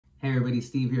Hey everybody,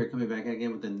 Steve here, coming back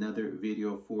again with another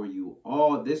video for you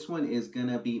all. This one is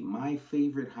gonna be my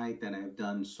favorite hike that I've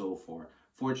done so far.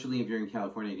 Fortunately, if you're in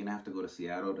California, you're gonna have to go to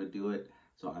Seattle to do it,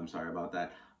 so I'm sorry about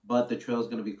that. But the trail is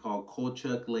gonna be called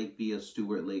Colchuck Lake via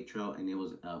Stuart Lake Trail, and it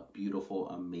was a beautiful,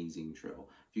 amazing trail.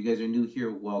 If you guys are new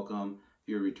here, welcome. If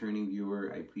you're a returning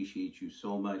viewer, I appreciate you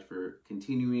so much for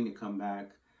continuing to come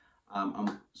back.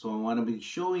 So I want to be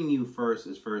showing you first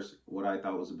what I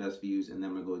thought was the best views, and then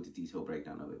I'm going to go into detailed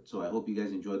breakdown of it. So I hope you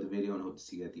guys enjoyed the video and hope to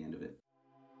see you at the end of it.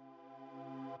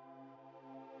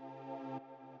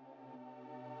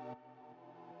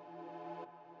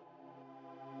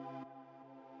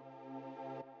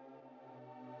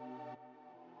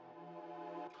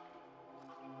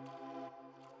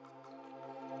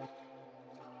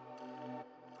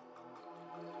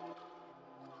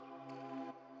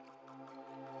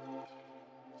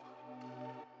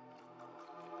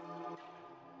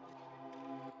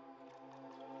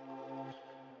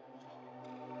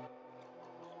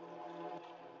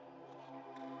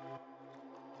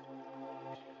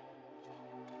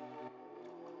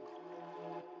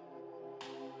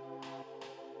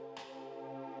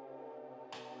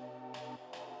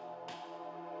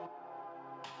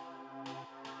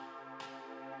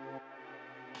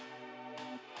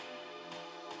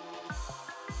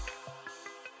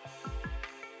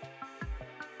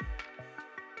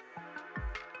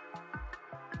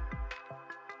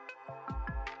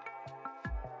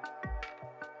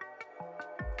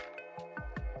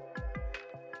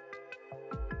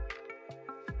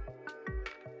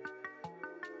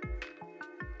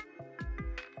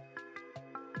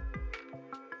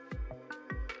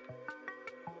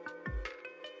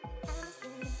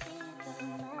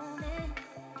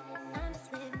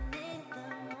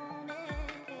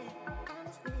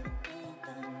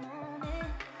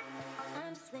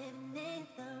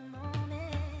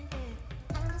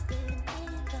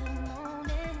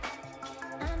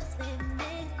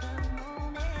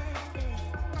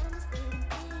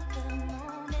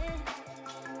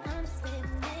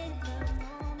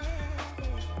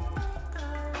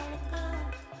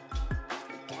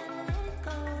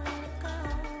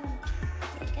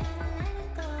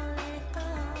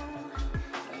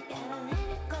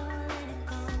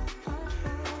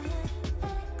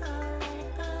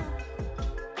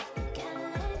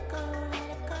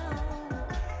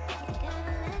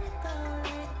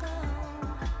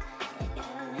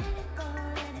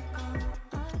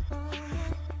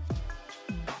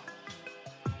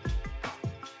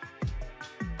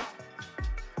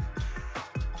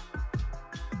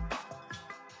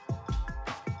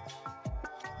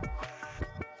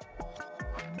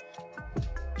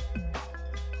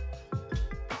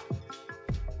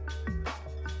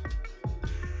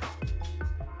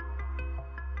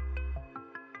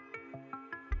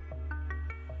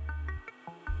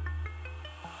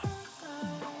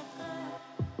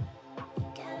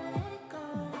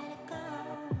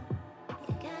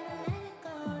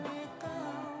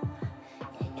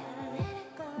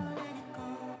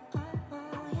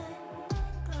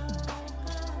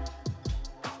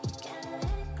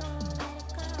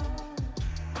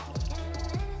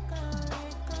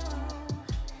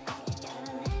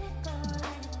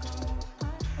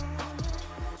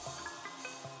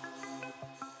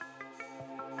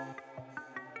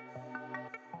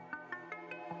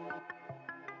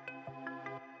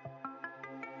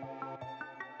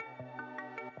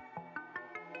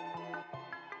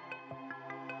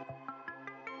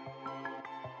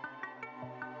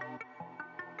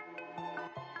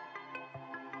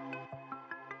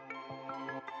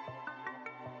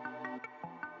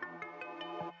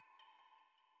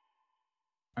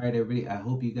 All right, everybody, I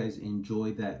hope you guys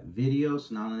enjoyed that video.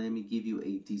 So now let me give you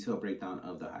a detailed breakdown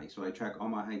of the hike. So I track all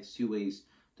my hikes two ways,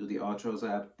 through the AllTrails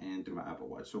app and through my Apple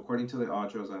Watch. So according to the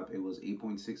AllTrails app, it was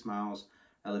 8.6 miles.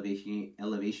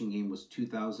 Elevation gain was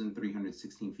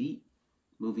 2,316 feet.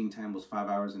 Moving time was 5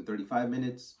 hours and 35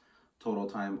 minutes. Total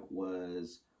time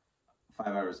was 5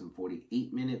 hours and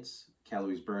 48 minutes.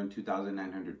 Calories burned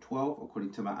 2,912.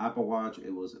 According to my Apple Watch, it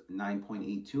was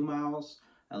 9.82 miles.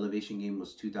 Elevation gain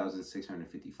was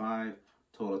 2,655.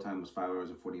 Total time was 5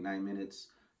 hours and 49 minutes.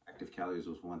 Active calories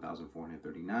was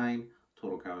 1,439.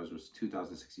 Total calories was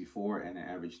 2,064, and an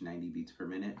average 90 beats per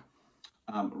minute.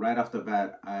 Right off the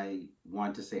bat, I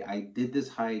want to say I did this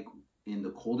hike in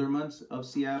the colder months of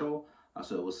Seattle.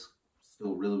 So it was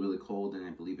still really, really cold, and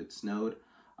I believe it snowed.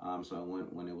 So I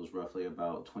went when it was roughly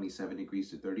about 27 degrees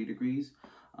to 30 degrees.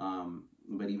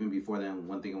 But even before then,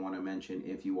 one thing I want to mention,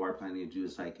 if you are planning to do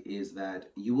this hike, is that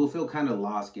you will feel kind of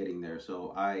lost getting there.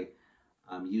 So I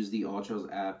use the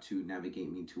AllTrails app to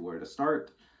navigate me to where to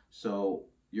start. So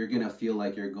you're gonna feel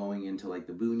like you're going into like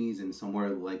the boonies and somewhere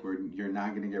like where you're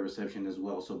not gonna get reception as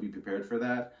well. So be prepared for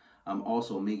that.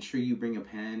 Also, make sure you bring a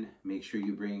pen. Make sure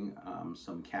you bring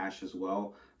some cash as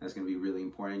well. That's gonna be really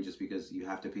important, just because you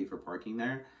have to pay for parking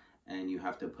there, and you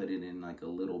have to put it in like a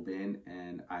little bin.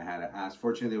 And I had to ask.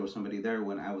 Fortunately, there was somebody there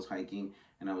when I was hiking,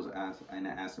 and I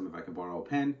asked them if I could borrow a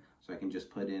pen so I can just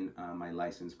put in my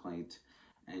license plate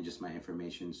and just my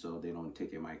information, so they don't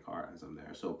ticket my car as I'm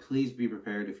there. So please be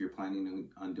prepared if you're planning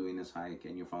on doing this hike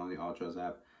and you're following the Ultras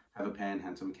app. Have a pen,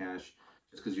 have some cash,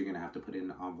 just because you're gonna have to put it in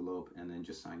an envelope and then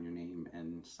just sign your name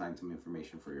and sign some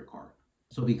information for your car.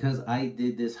 So because I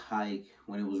did this hike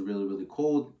when it was really, really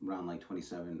cold, around like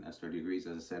 27 as 30 degrees,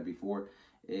 as I said before,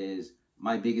 is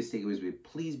my biggest takeaways would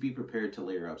please be prepared to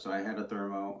layer up. So I had a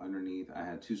thermal underneath, I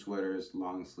had 2 sweaters,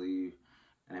 long sleeve,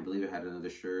 and I believe I had another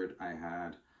shirt. I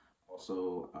had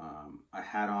also a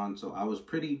hat on, so I was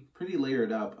pretty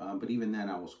layered up, but even then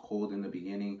I was cold in the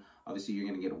beginning. Obviously you're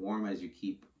gonna get warm as you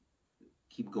keep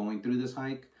going through this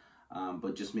hike,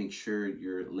 but just make sure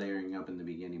you're layering up in the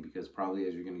beginning, because probably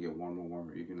as you're gonna get warmer and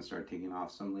warmer, you're gonna start taking off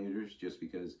some layers just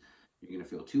because you're gonna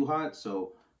feel too hot.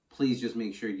 So please just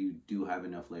make sure you do have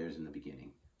enough layers in the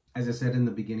beginning. As I said in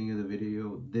the beginning of the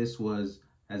video, this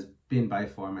has been by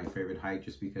far my favorite hike,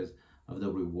 just because of the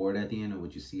reward at the end and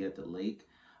what you see at the lake.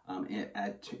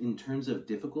 In terms of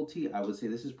difficulty, I would say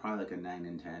this is probably like a 9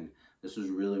 and 10. This was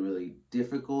really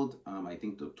difficult. I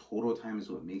think the total time is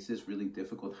what makes this really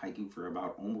difficult. Hiking for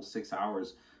about almost 6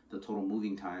 hours, the total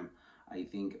moving time, I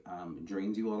think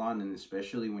drains you a lot, and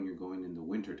especially when you're going in the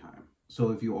winter time.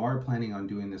 So if you are planning on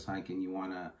doing this hike and you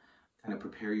want to kind of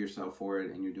prepare yourself for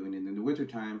it, and you're doing it in the winter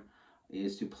time,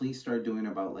 is to please start doing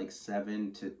about like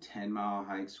 7 to 10 mile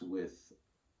hikes with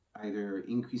either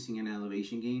increasing in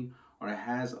elevation gain, or it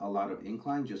has a lot of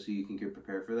incline, just so you can get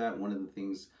prepared for that. One of the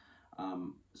things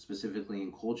specifically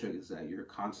in Colchuck is that you're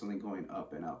constantly going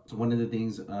up and up. So one of the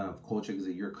things of Colchuck is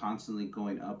that you're constantly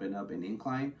going up and up in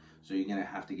incline, so you're gonna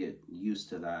have to get used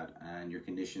to that, and your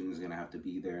condition is gonna have to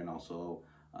be there, and also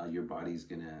you're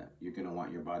gonna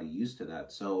want your body used to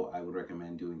that. So I would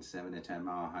recommend doing 7 to 10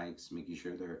 mile hikes, making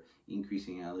sure they're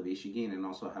increasing in elevation gain, and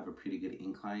also have a pretty good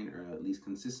incline, or at least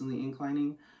consistently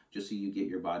inclining, just so you get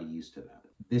your body used to that.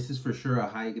 This is for sure a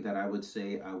hike that I would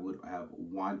say I would have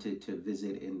wanted to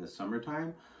visit in the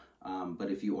summertime.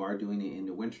 But if you are doing it in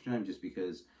the wintertime, just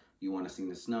because you want to see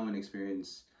the snow and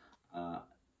experience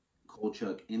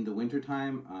Colchuck in the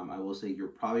wintertime, I will say you're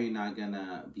probably not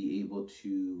gonna be able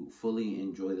to fully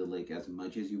enjoy the lake as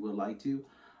much as you would like to.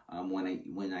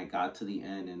 When I got to the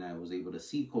end and I was able to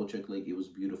see Colchuck Lake, it was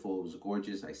beautiful, it was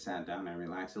gorgeous. I sat down and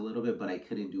relaxed a little bit, but I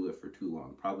couldn't do it for too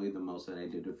long. Probably the most that I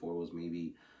did it for was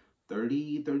maybe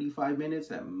 35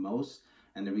 minutes at most.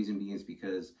 And the reason being is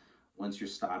because once you're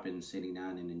stopping, sitting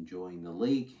down and enjoying the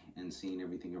lake and seeing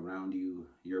everything around you,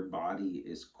 your body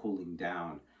is cooling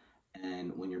down.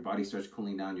 And when your body starts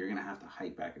cooling down, you're gonna have to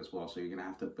hike back as well. So you're gonna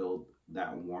have to build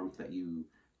that warmth that you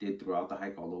did throughout the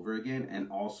hike all over again.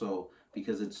 And also,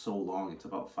 because it's so long, it's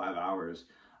about 5 hours,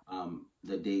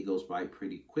 the day goes by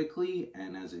pretty quickly,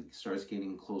 and as it starts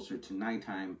getting closer to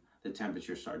nighttime, the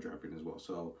temperatures start dropping as well.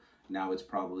 So now it's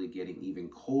probably getting even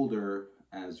colder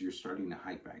as you're starting to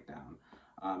hike back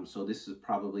down. So this is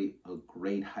probably a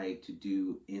great hike to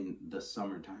do in the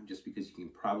summertime, just because you can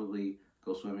probably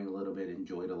go swimming a little bit,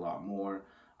 enjoy it a lot more,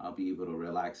 be able to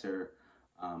relax there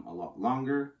a lot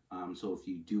longer. So if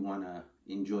you do want to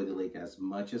enjoy the lake as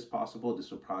much as possible, this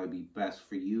will probably be best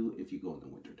for you if you go in the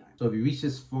wintertime. So if you reach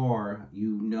this far,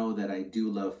 you know that I do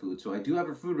love food. So I do have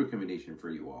a food recommendation for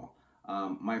you all.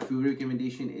 My food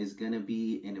recommendation is going to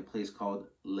be in a place called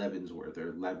Leavenworth,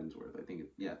 I think,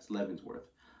 it's Leavenworth.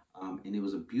 And it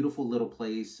was a beautiful little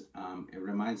place. It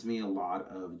reminds me a lot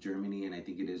of Germany, and I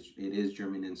think it is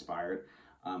German inspired.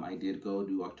 I did go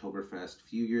to Oktoberfest a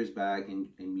few years back in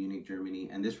Munich, Germany,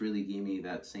 and this really gave me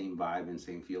that same vibe and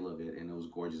same feel of it, and it was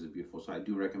gorgeous and beautiful. So I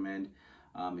do recommend,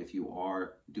 if you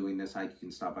are doing this hike, you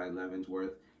can stop by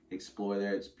Leavenworth, explore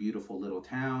there. It's a beautiful little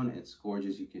town. It's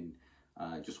gorgeous. You can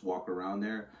just walk around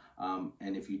there.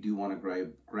 And if you do want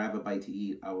to grab a bite to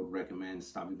eat, I would recommend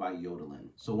stopping by Yodelin.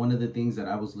 So one of the things that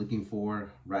I was looking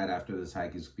for right after this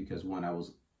hike is because, one, I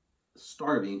was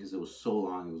starving because it was so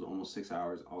long. It was almost 6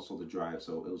 hours, also the drive,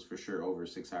 so it was for sure over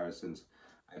 6 hours since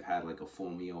I've had like a full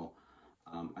meal.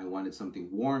 I wanted something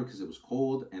warm because it was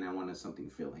cold, and I wanted something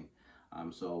filling.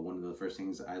 So one of the first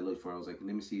things I looked for, I was like,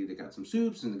 let me see, they got some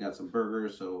soups and they got some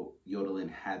burgers. So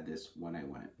Yodelin had this when I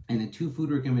went. And the 2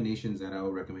 food recommendations that I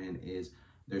would recommend is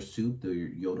their soup, the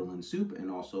Yodelin soup,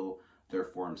 and also their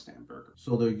farm stand burger.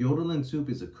 So the Yodelin soup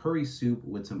is a curry soup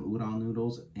with some udon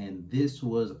noodles, and this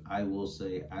was, I will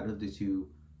say, out of the 2,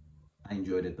 I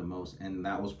enjoyed it the most. And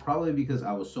that was probably because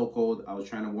I was so cold. I was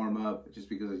trying to warm up just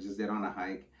because I just did on a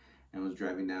hike and was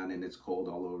driving down and it's cold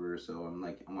all over. So I'm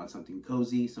like, I want something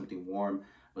cozy, something warm.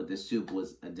 But this soup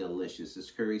was a delicious. This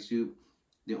curry soup.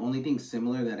 The only thing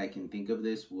similar that I can think of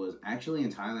this was actually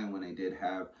in Thailand when I did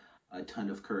have a ton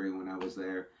of curry when I was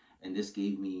there. And this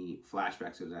gave me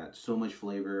flashbacks of that. So much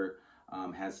flavor,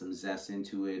 had some zest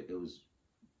into it. It was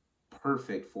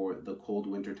perfect for the cold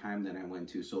winter time that I went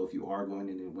to. So if you are going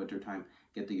in the winter time,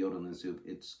 get the Yodelin soup.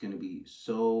 It's going to be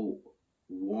so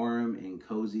warm and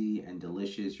cozy and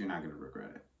delicious. You're not going to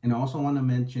regret it. And I also want to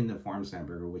mention the farm stand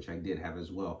burger, which I did have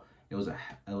as well. It was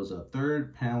a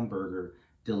third pound burger,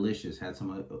 delicious. Had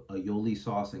some aioli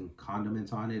sauce and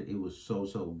condiments on it. It was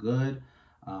so good.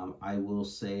 I will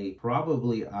say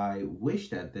probably I wish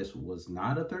that this was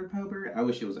not a third pound burger. I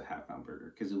wish it was a half pound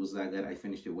burger because it was that good. I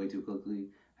finished it way too quickly.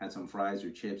 Had some fries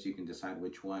or chips. You can decide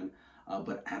which one.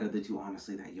 But out of the two,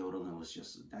 honestly, that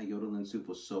Yodelin soup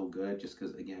was so good just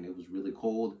because, again, it was really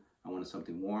cold. I wanted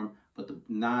something warm. But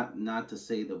not to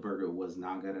say the burger was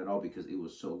not good at all because it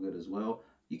was so good as well.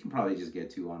 You can probably just get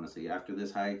two, honestly. After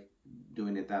this hike,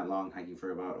 doing it that long, hiking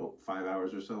for about 5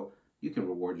 hours or so, you can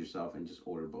reward yourself and just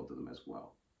order both of them as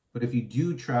well. But if you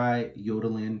do try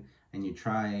Yodelin and you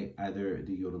try either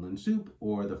the Yodelin soup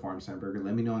or the farm stand burger,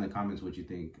 let me know in the comments what you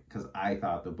think because I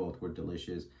thought the both were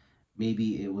delicious.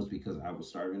 Maybe it was because I was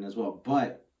starving as well,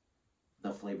 but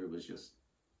the flavor was just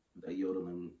the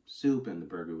Yodelin soup and the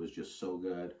burger was just so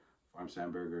good. Farm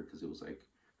stand burger because it was like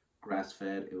grass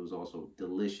fed. It was also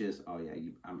delicious. Oh yeah,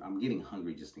 I'm getting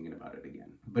hungry just thinking about it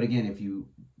again. But again, if you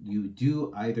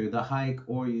do either the hike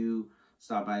or you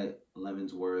stop by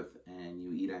Leavenworth and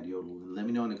you eat at Yodelin, let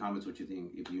me know in the comments what you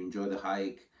think. If you enjoy the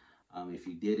hike, if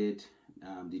you did it,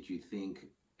 did you think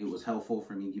it was helpful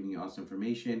for me giving you all this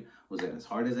information? Was it as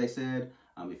hard as I said?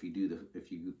 If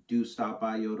you do stop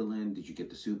by Yodelin, did you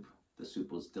get the soup? The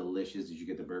soup was delicious. Did you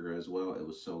get the burger as well? It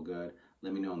was so good.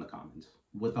 Let me know in the comments.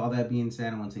 With all that being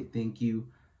said, I want to say thank you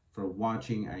for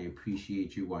watching. I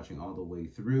appreciate you watching all the way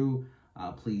through.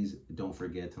 Please don't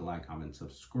forget to like, comment,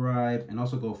 subscribe, and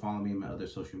also go follow me on my other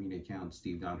social media accounts,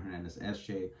 Steve Don Hernandez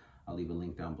SJ. I'll leave a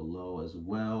link down below as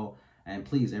well. And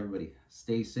please, everybody,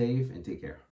 stay safe and take care.